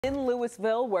In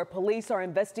Lewisville, where police are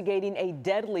investigating a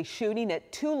deadly shooting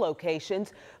at two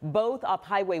locations, both off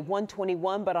Highway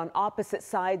 121, but on opposite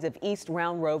sides of East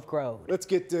Round Grove Road. Let's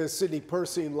get to Sydney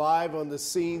Persing live on the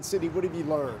scene. Sydney, what have you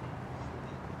learned?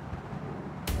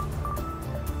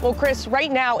 Well, Chris,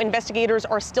 right now investigators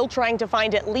are still trying to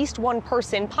find at least one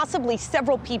person, possibly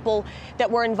several people that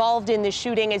were involved in this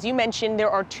shooting. As you mentioned, there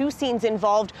are two scenes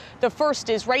involved. The first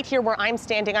is right here where I'm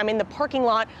standing. I'm in the parking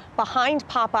lot behind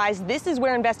Popeyes. This is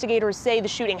where investigators say the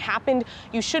shooting happened.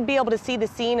 You should be able to see the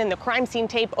scene and the crime scene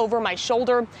tape over my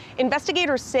shoulder.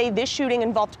 Investigators say this shooting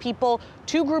involved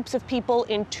two groups of people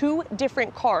in two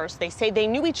different cars. They say they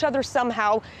knew each other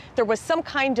somehow. There was some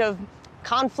kind of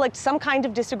conflict, some kind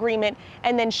of disagreement,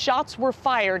 and then shots were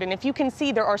fired. And if you can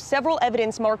see, there are several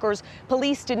evidence markers.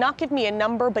 Police did not give me a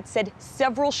number, but said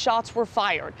several shots were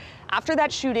fired. After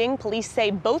that shooting, police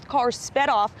say both cars sped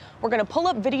off. We're going to pull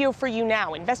up video for you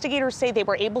now. Investigators say they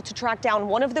were able to track down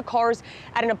one of the cars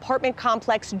at an apartment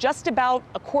complex just about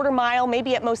a quarter mile,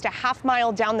 maybe at most a half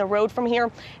mile down the road from here.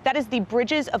 That is the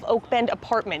Bridges of Oak Bend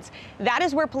Apartments. That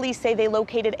is where police say they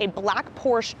located a black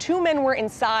Porsche. Two men were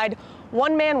inside.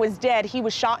 One man was dead. He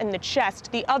was shot in the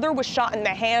chest. The other was shot in the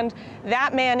hand.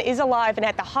 That man is alive and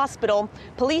at the hospital.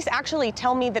 Police actually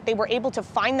tell me that they were able to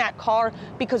find that car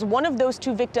because one of those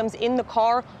two victims in the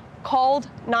car called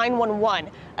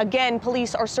 911. Again,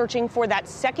 police are searching for that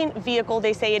second vehicle.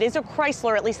 They say it is a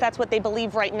Chrysler, at least that's what they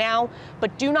believe right now,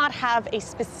 but do not have a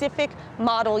specific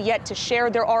model yet to share.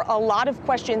 There are a lot of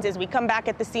questions as we come back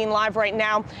at the scene live right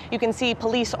now. You can see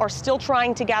police are still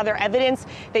trying to gather evidence.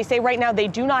 They say right now they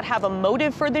do not have a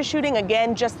motive for this shooting.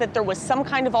 Again, just that there was some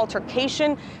kind of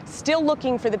altercation. Still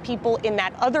looking for the people in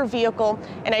that other vehicle.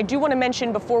 And I do want to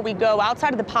mention before we go,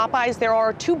 outside of the Popeyes, there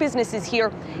are two businesses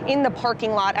here in the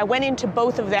parking lot. I went into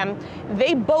both of them.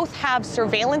 They both have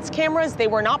surveillance cameras. They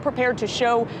were not prepared to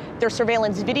show their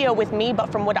surveillance video with me, but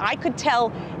from what I could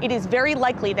tell, it is very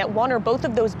likely that one or both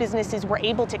of those businesses were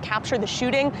able to capture the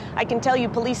shooting. I can tell you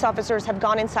police officers have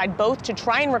gone inside both to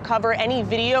try and recover any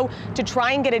video, to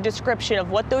try and get a description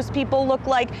of what those people look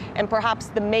like and perhaps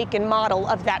the make and model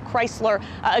of that Chrysler.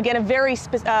 Again, a very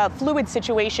fluid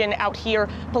situation out here.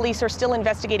 Police are still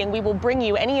investigating. We will bring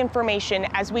you any information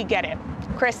as we get it.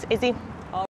 Chris, Izzy.